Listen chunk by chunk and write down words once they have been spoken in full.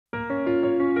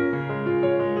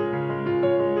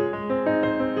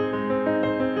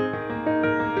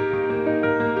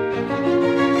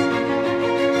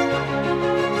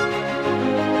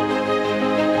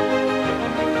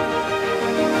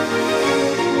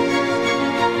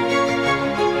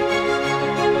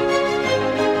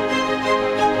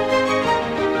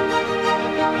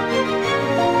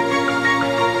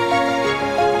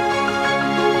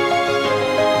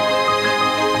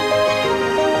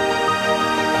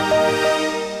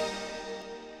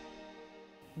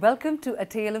Welcome to A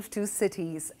Tale of Two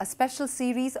Cities, a special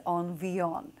series on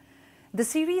WION. The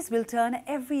series will turn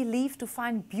every leaf to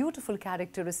find beautiful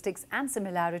characteristics and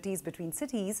similarities between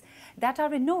cities that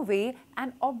are in no way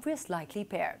an obvious likely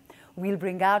pair. We'll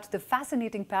bring out the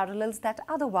fascinating parallels that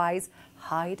otherwise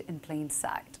hide in plain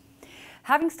sight.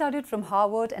 Having studied from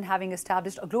Harvard and having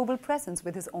established a global presence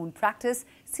with his own practice,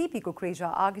 C.P.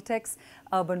 Kukreja Architects,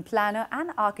 urban planner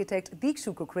and architect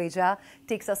Dikshu Kukreja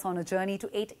takes us on a journey to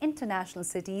 8 international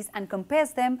cities and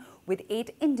compares them with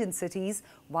 8 Indian cities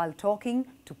while talking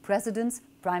to presidents,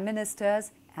 prime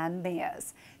ministers and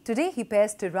mayors. Today he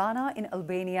pairs Tirana in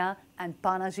Albania and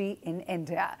Panaji in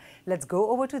India. Let's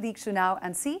go over to Dikshu now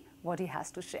and see what he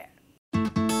has to share.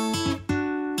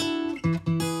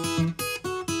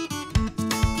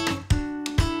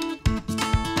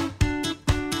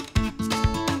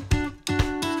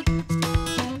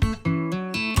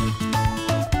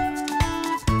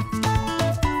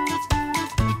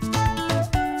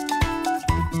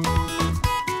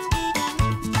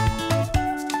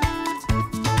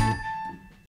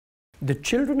 The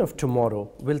children of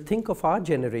tomorrow will think of our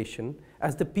generation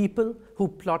as the people who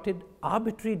plotted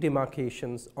arbitrary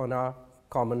demarcations on our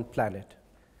common planet.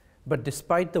 But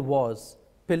despite the wars,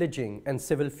 pillaging and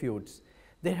civil feuds,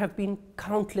 there have been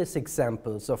countless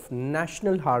examples of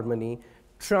national harmony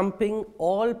trumping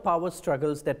all power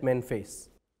struggles that men face.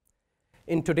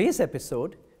 In today's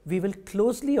episode, we will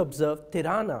closely observe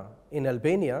Tirana in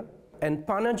Albania and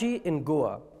Panaji in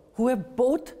Goa, who have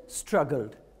both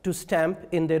struggled to stamp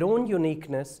in their own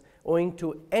uniqueness owing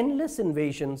to endless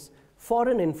invasions,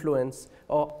 foreign influence,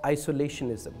 or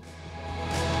isolationism.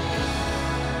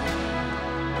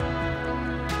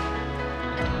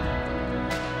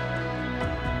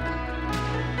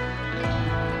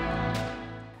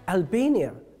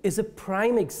 Albania is a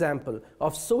prime example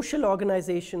of social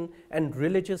organization and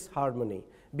religious harmony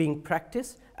being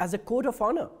practiced as a code of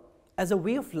honor, as a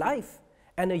way of life,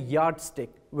 and a yardstick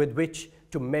with which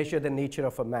to measure the nature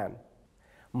of a man.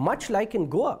 Much like in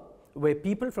Goa, where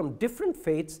people from different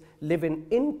faiths live in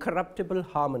incorruptible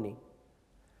harmony.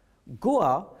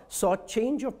 Goa saw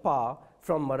change of power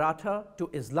from Maratha to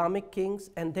Islamic kings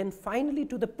and then finally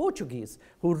to the Portuguese,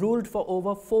 who ruled for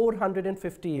over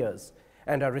 450 years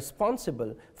and are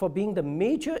responsible for being the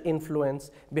major influence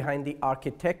behind the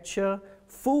architecture,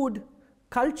 food,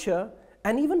 culture,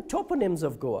 and even toponyms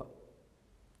of Goa.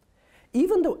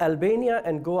 Even though Albania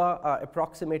and Goa are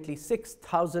approximately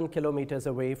 6,000 kilometers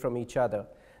away from each other,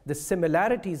 the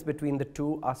similarities between the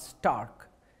two are stark.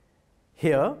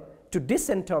 Here, to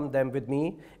disentomb them with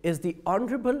me, is the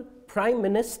Honorable Prime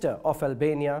Minister of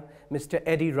Albania, Mr.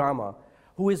 Edi Rama,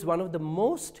 who is one of the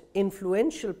most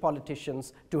influential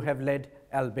politicians to have led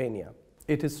Albania.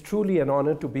 It is truly an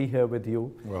honor to be here with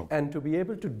you and to be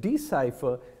able to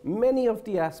decipher many of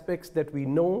the aspects that we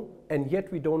know and yet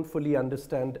we don't fully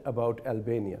understand about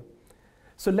Albania.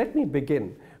 So let me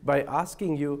begin by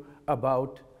asking you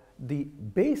about the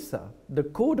BESA, the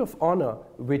code of honor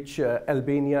which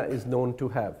Albania is known to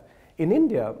have. In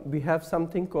India, we have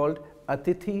something called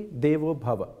Atithi Devo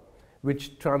Bhava,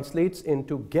 which translates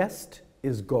into guest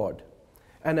is God.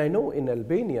 And I know in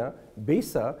Albania,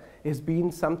 BESA has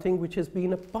been something which has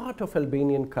been a part of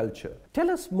Albanian culture.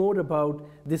 Tell us more about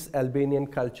this Albanian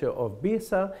culture of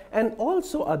BESA and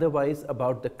also otherwise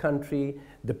about the country,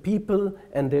 the people,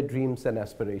 and their dreams and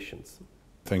aspirations.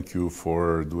 Thank you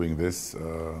for doing this.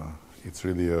 It's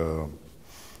really a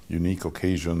unique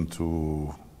occasion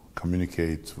to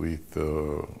communicate with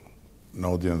an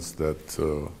audience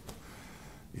that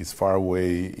is far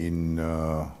away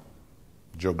in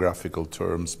geographical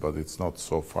terms, but it's not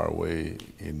so far away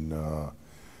in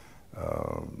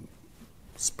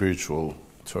spiritual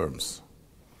terms.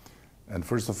 And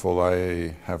first of all,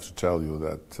 I have to tell you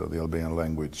that the Albanian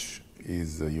language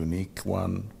is a unique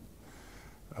one,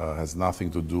 has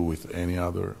nothing to do with any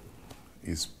other,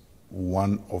 is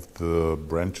one of the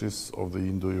branches of the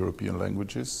Indo-European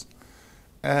languages,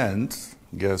 and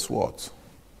guess what?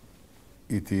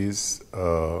 It is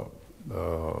a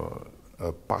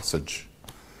passage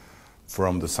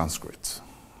from the Sanskrit.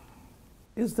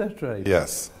 Is that right?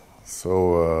 Yes.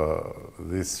 So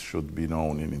this should be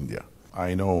known in India.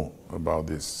 I know about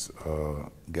this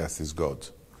guest is God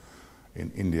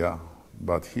in India,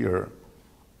 but here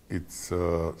it's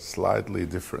slightly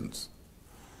different.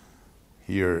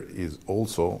 Here is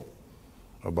also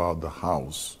about the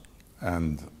house,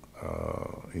 and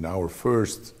in our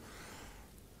first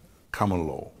common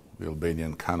law, the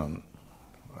Albanian canon,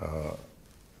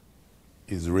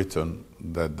 is written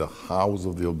that the house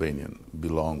of the Albanian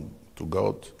belongs to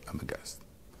God and the guest.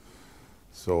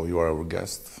 So you are our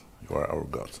guest, you are our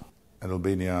God. And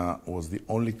Albania was the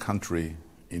only country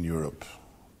in Europe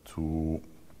to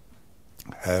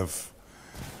have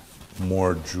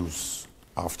more Jews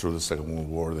after the Second World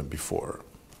War than before.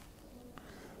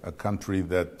 A country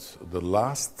that the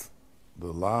last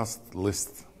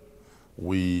list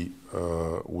we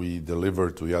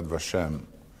delivered to Yad Vashem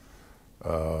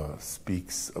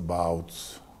speaks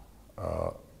about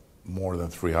more than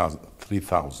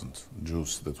 3,000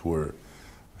 Jews that were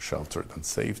sheltered and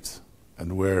saved,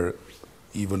 and where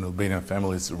even Albanian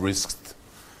families risked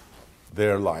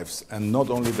their lives, and not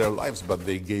only their lives, but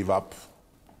they gave up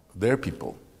their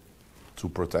people to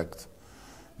protect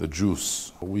the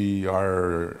Jews. We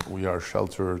are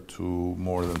sheltered to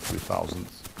more than 3,000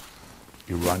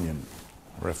 Iranian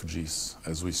refugees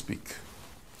as we speak,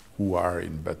 who are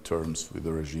in bad terms with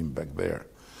the regime back there.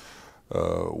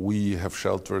 We have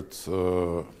sheltered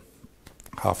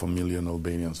 500,000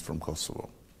 Albanians from Kosovo.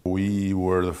 We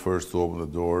were the first to open the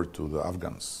door to the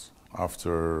Afghans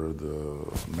after the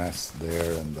mess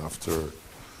there, and after,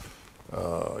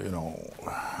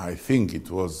 I think it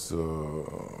was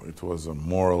a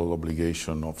moral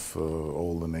obligation of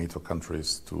all the NATO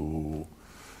countries to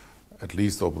at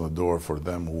least open the door for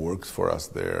them who works for us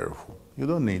there. You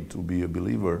don't need to be a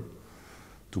believer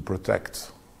to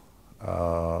protect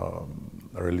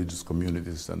religious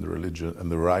communities and the religion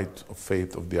and the right of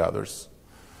faith of the others,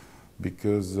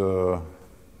 because a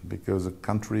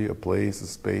country, a place, a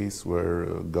space where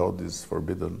God is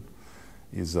forbidden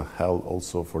is a hell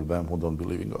also for them who don't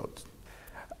believe in God.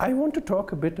 I want to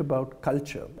talk a bit about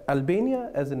culture.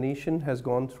 Albania as a nation has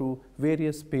gone through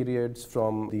various periods,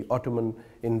 from the Ottoman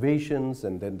invasions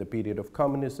and then the period of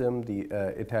communism, the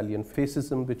Italian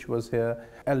fascism which was here.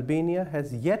 Albania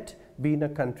has yet been a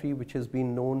country which has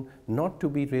been known not to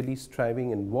be really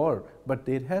striving in war, but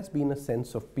there has been a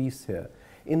sense of peace here.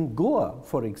 In Goa,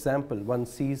 for example, one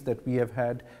sees that we have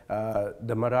had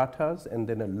the Marathas, and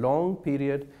then a long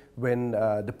period when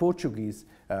the Portuguese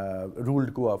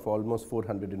ruled Goa for almost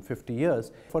 450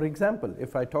 years. For example,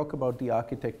 if I talk about the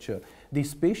architecture, the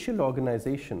spatial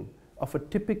organization of a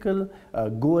typical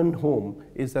Goan home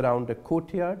is around a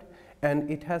courtyard, and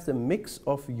it has a mix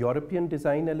of European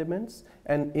design elements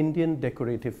and Indian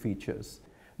decorative features.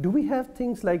 Do we have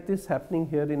things like this happening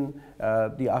here in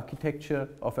the architecture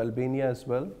of Albania as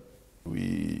well?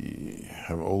 We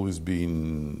have always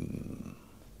been,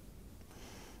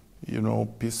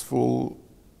 peaceful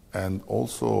and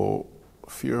also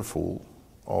fearful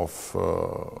of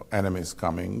enemies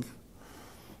coming.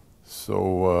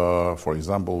 So, for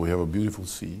example, we have a beautiful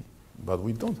sea, but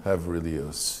we don't have really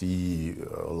a sea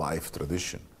life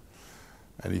tradition.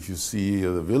 And if you see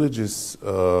the villages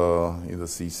in the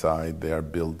seaside, they are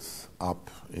built up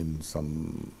in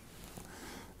some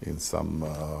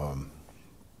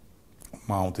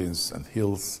mountains and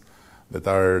hills that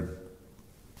are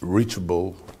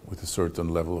reachable with a certain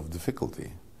level of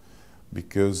difficulty,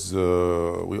 because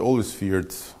we always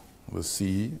feared the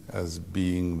sea as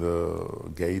being the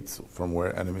gate from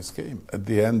where enemies came. At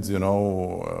the end,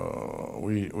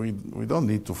 we don't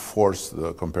need to force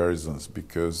the comparisons,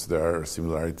 because there are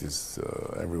similarities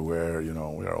everywhere.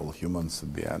 We are all humans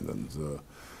at the end, and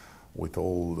with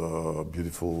all the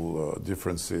beautiful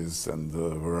differences and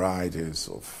the varieties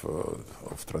of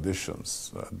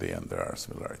traditions, at the end there are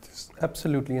similarities.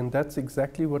 Absolutely, and that's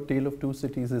exactly what Tale of Two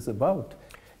Cities is about.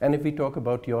 And if we talk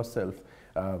about yourself,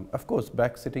 of course,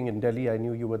 back sitting in Delhi, I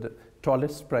knew you were the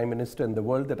tallest Prime Minister in the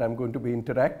world that I'm going to be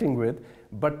interacting with.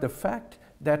 But the fact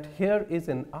that here is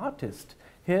an artist,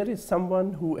 here is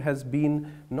someone who has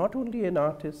been not only an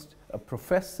artist, a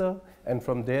professor, and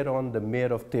from there on the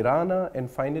mayor of Tirana, and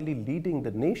finally leading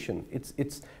the nation.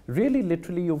 It's really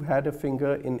literally you've had a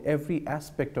finger in every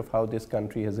aspect of how this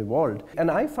country has evolved. And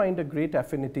I find a great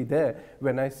affinity there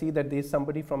when I see that there's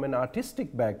somebody from an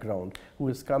artistic background who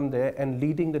has come there and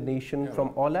leading the nation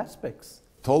from all aspects.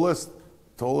 Tallest,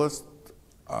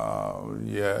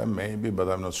 yeah, maybe, but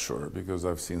I'm not sure, because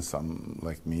I've seen some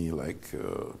like me,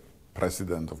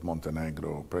 President of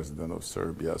Montenegro, President of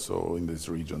Serbia, so in this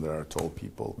region there are tall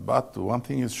people. But one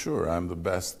thing is sure, I'm the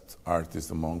best artist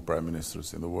among prime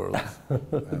ministers in the world.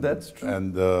 That's true.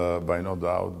 And by no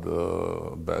doubt,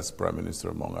 the best prime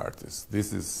minister among artists.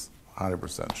 This is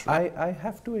 100% true. I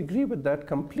have to agree with that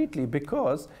completely,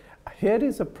 because here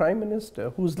is a prime minister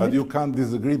who's... But you can't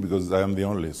disagree, because I am the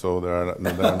only, so there are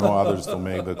no others to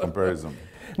make the comparison.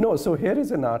 No, so here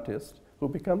is an artist who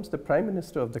becomes the Prime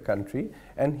Minister of the country,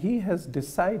 and he has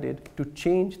decided to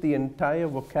change the entire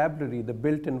vocabulary, the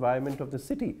built environment of the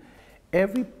city.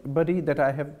 everybody that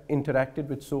I have interacted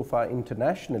with so far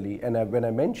internationally, and when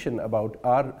I mention about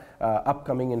our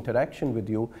upcoming interaction with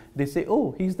you, they say,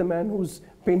 oh, he's the man who's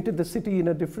painted the city in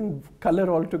a different color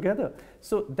altogether.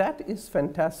 So that is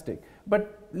fantastic.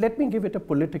 But let me give it a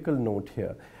political note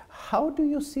here. How do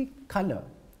you see color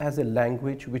as a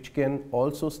language which can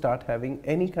also start having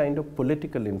any kind of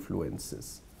political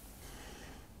influences?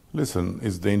 Listen,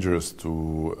 it's dangerous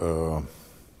to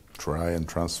try and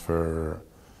transfer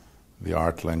the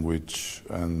art language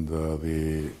and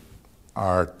the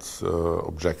art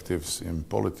objectives in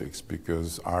politics,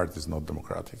 because art is not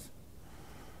democratic.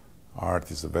 Art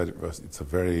is a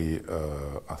very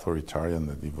authoritarian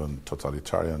and even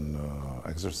totalitarian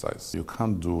exercise. You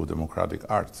can't do democratic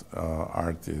art.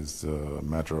 Art is a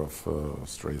matter of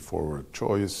straightforward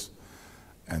choice,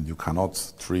 and you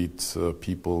cannot treat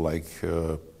people like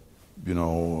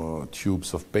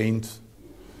tubes of paint.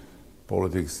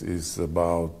 Politics is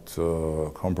about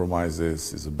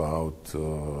compromises, is about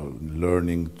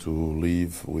learning to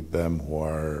live with them who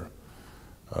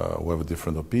have a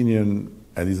different opinion,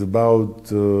 and is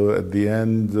about, at the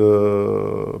end,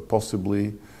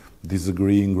 possibly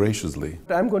disagreeing graciously.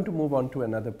 I'm going to move on to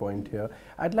another point here.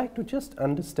 I'd like to just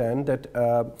understand that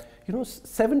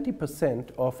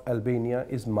 70% of Albania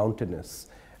is mountainous,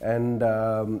 and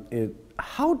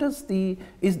how does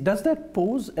does that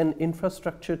pose an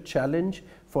infrastructure challenge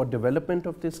for development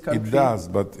of this country? It does,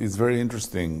 but it's very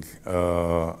interesting.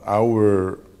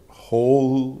 Our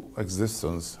whole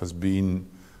existence has been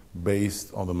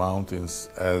based on the mountains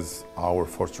as our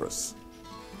fortress,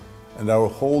 and our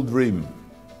whole dream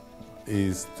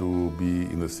is to be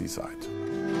in the seaside.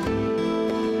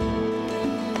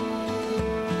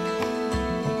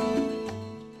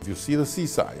 If you see the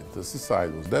seaside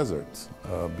was desert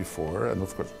before, and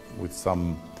of course with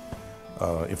some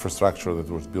infrastructure that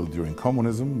was built during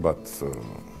communism, but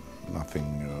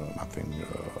nothing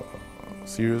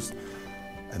serious.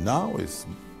 And now it's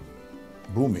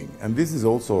booming, and this is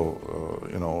also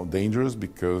dangerous,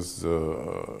 because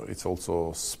it's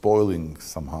also spoiling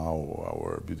somehow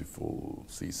our beautiful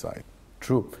seaside.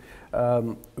 True.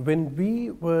 When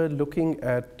we were looking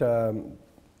at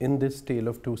in this tale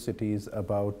of two cities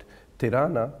about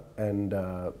Tirana and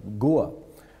Goa.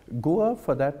 Goa,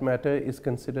 for that matter, is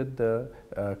considered the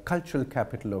cultural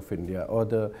capital of India, or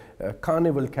the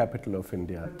carnival capital of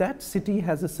India. That city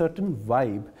has a certain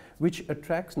vibe which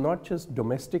attracts not just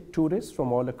domestic tourists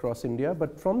from all across India,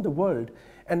 but from the world.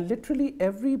 And literally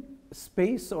every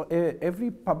space or every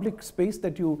public space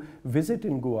that you visit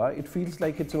in Goa, it feels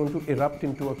like it's going to erupt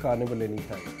into a carnival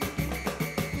anytime.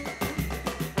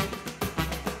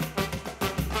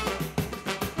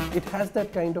 It has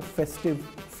that kind of festive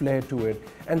flair to it,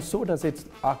 and so does its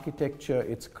architecture,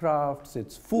 its crafts,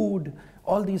 its food.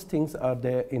 All these things are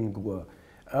there in Goa.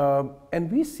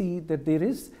 And we see that there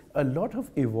is a lot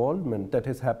of evolvement that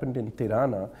has happened in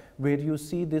Tirana, where you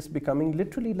see this becoming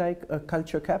literally like a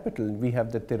culture capital. We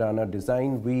have the Tirana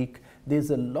Design Week.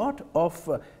 There's a lot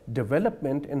of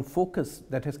development and focus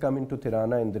that has come into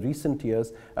Tirana in the recent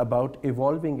years about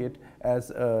evolving it as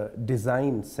a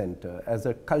design center, as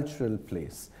a cultural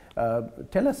place.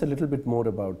 Tell us a little bit more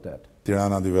about that.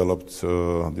 Tirana developed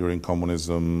during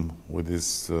communism with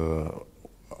these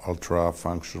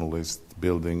ultra-functionalist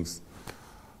buildings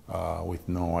with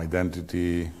no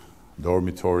identity,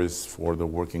 dormitories for the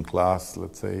working class,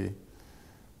 let's say,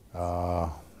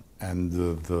 and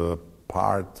the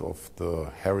part of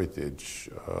the heritage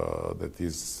that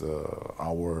is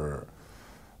our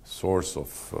source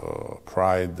of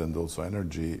pride and also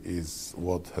energy is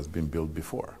what has been built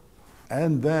before.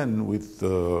 And then with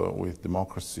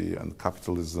democracy and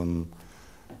capitalism,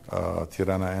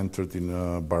 Tirana entered in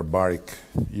a barbaric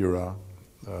era.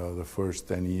 The first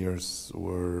 10 years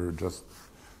were just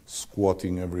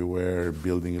squatting everywhere,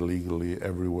 building illegally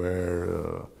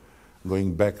everywhere,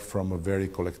 going back from a very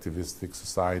collectivistic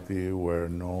society where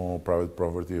no private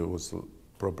property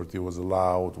was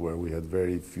allowed, where we had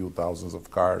very few thousands of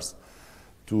cars,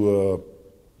 to a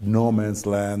no man's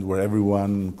land where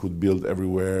everyone could build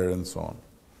everywhere and so on.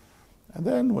 And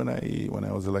then when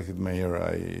I was elected mayor,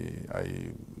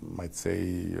 I might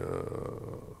say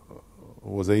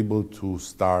was able to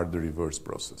start the reverse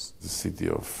process. The city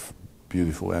of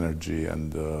beautiful energy,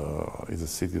 and is a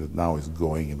city that now is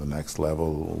going in the next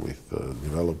level with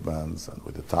developments and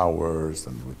with the towers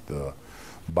and with the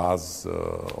buzz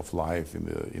of life in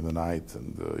the night,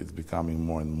 and it's becoming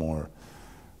more and more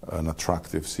an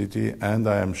attractive city. And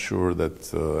I am sure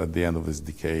that at the end of this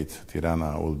decade,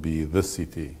 Tirana will be the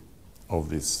city of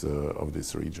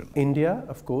this region. India,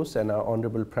 of course, and our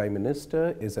Honorable Prime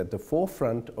Minister is at the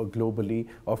forefront globally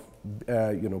of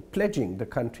pledging the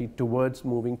country towards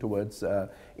moving towards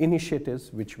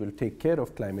initiatives which will take care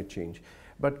of climate change.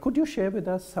 But could you share with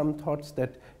us some thoughts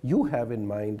that you have in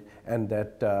mind and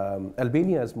that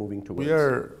Albania is moving towards?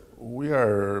 We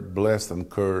are blessed and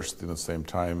cursed in the same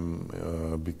time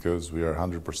because we are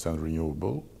 100%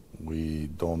 renewable. We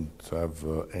don't have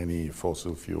any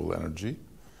fossil fuel energy,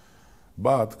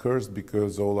 but cursed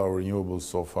because all our renewables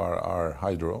so far are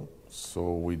hydro,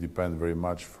 so we depend very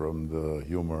much from the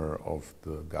humor of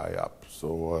the guy up.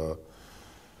 So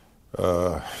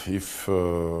if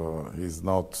he's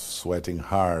not sweating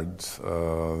hard,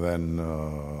 then,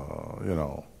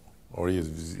 or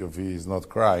if he's not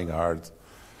crying hard,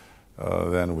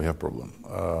 then we have problem.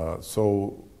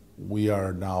 So we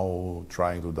are now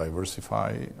trying to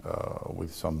diversify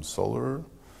with some solar,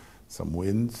 some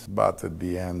wind, but at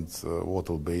the end, what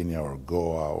Albania or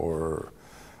Goa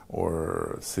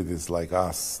or cities like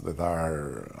us that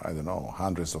are, I don't know,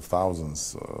 hundreds of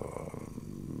thousands,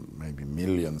 maybe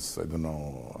millions, I don't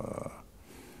know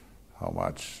how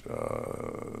much,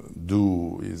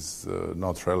 do is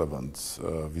not relevant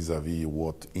vis-à-vis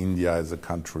what India as a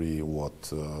country,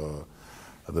 what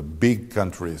the big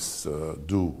countries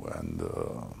do. And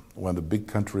when the big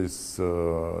countries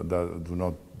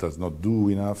does not do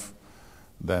enough,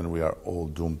 then we are all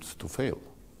doomed to fail.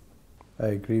 I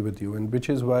agree with you, and which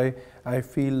is why I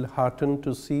feel heartened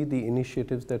to see the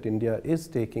initiatives that India is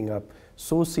taking up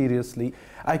so seriously.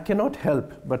 I cannot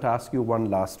help but ask you one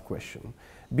last question.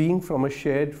 Being from a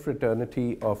shared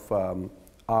fraternity of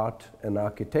art and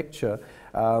architecture,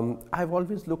 I've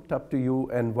always looked up to you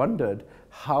and wondered,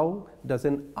 how does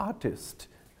an artist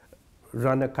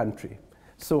run a country?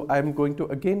 So I'm going to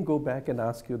again go back and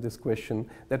ask you this question,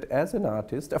 that as an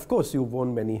artist, of course you've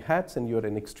worn many hats and you're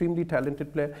an extremely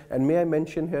talented player, and may I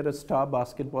mention here a star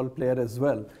basketball player as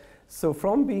well. So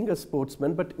from being a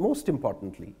sportsman, but most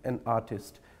importantly, an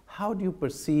artist, how do you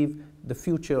perceive the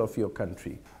future of your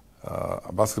country?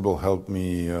 Basketball helped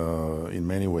me in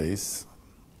many ways.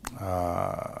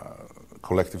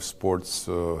 Collective sports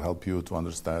help you to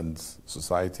understand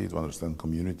society, to understand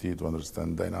community, to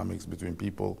understand dynamics between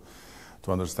people,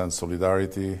 to understand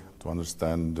solidarity, to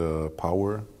understand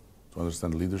power, to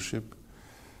understand leadership.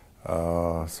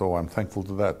 So I'm thankful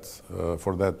to that,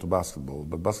 for that, to basketball.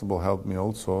 But basketball helped me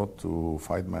also to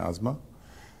fight my asthma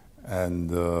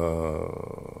and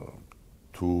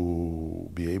to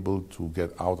be able to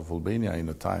get out of Albania in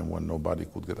a time when nobody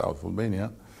could get out of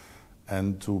Albania,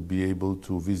 and to be able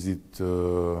to visit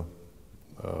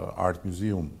art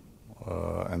museum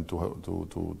and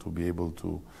to be able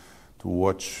to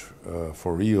watch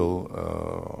for real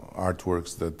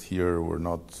artworks that here were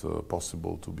not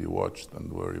possible to be watched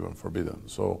and were even forbidden.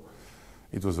 So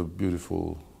it was a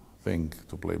beautiful thing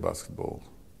to play basketball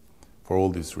for all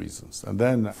these reasons. And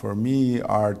then for me,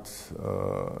 art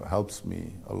helps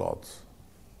me a lot.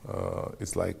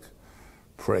 It's like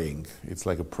praying. It's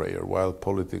like a prayer, while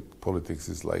politics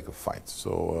is like a fight.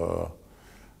 So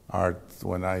art,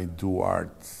 when I do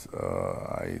art,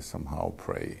 I somehow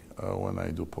pray. When I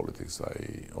do politics,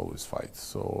 I always fight.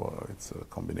 So it's a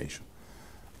combination.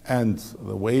 And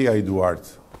the way I do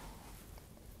art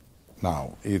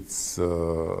now, it's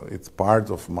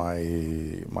part of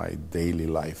my daily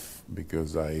life,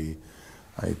 because I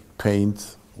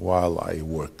paint while I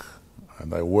work,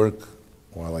 and I work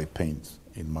while I paint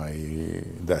in my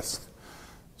desk.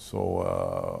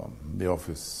 So the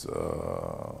office,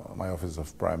 my office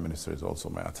of Prime Minister is also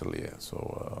my atelier.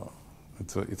 So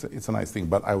it's a nice thing.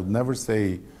 But I would never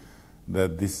say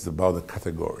that this is about a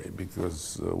category,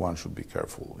 because one should be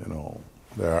careful. You know,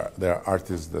 there are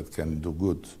artists that can do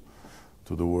good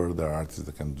to the world. There are artists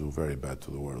that can do very bad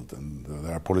to the world, and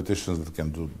there are politicians that can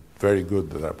do very good.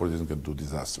 There are politicians that can do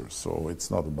disasters. So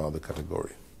it's not about the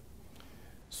category.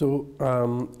 So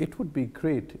it would be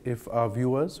great if our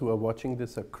viewers who are watching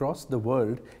this across the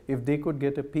world, if they could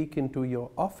get a peek into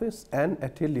your office and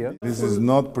atelier. This is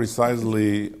not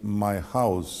precisely my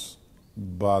house,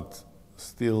 but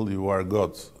still you are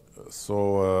God.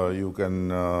 So you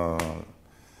can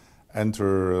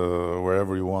enter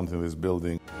wherever you want in this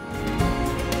building.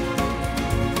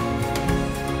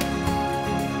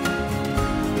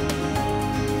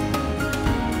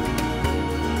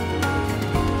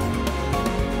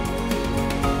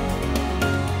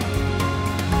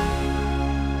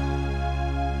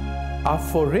 Our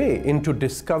foray into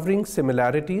discovering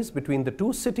similarities between the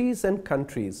two cities and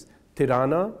countries,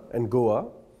 Tirana and Goa,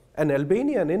 and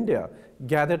Albania and India,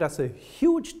 gathered us a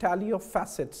huge tally of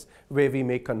facets where we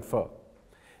may confer.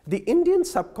 The Indian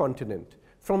subcontinent,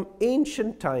 from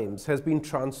ancient times has been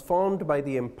transformed by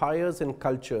the empires and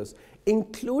cultures,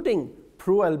 including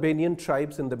pro-Albanian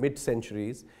tribes in the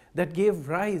mid-centuries, that gave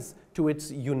rise to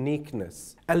its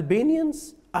uniqueness.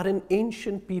 Albanians are an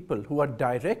ancient people who are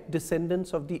direct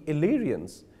descendants of the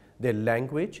Illyrians. Their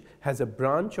language has a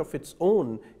branch of its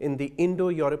own in the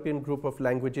Indo-European group of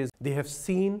languages. They have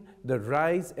seen the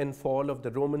rise and fall of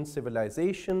the Roman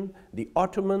civilization, the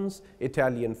Ottomans,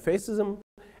 Italian fascism,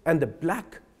 and the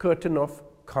black curtain of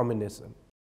communism.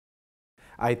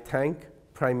 I thank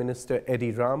Prime Minister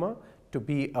Edi Rama to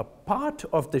be a part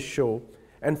of the show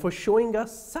and for showing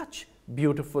us such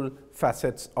beautiful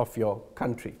facets of your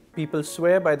country. People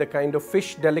swear by the kind of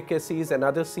fish delicacies and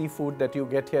other seafood that you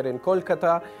get here in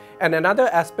Kolkata. And another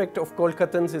aspect of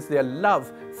Kolkatans is their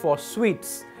love for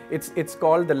sweets. It's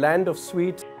called the land of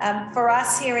sweets. For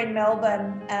us here in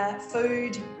Melbourne,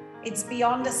 food, it's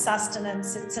beyond a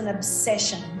sustenance, it's an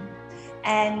obsession.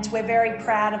 And we're very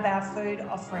proud of our food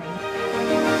offering.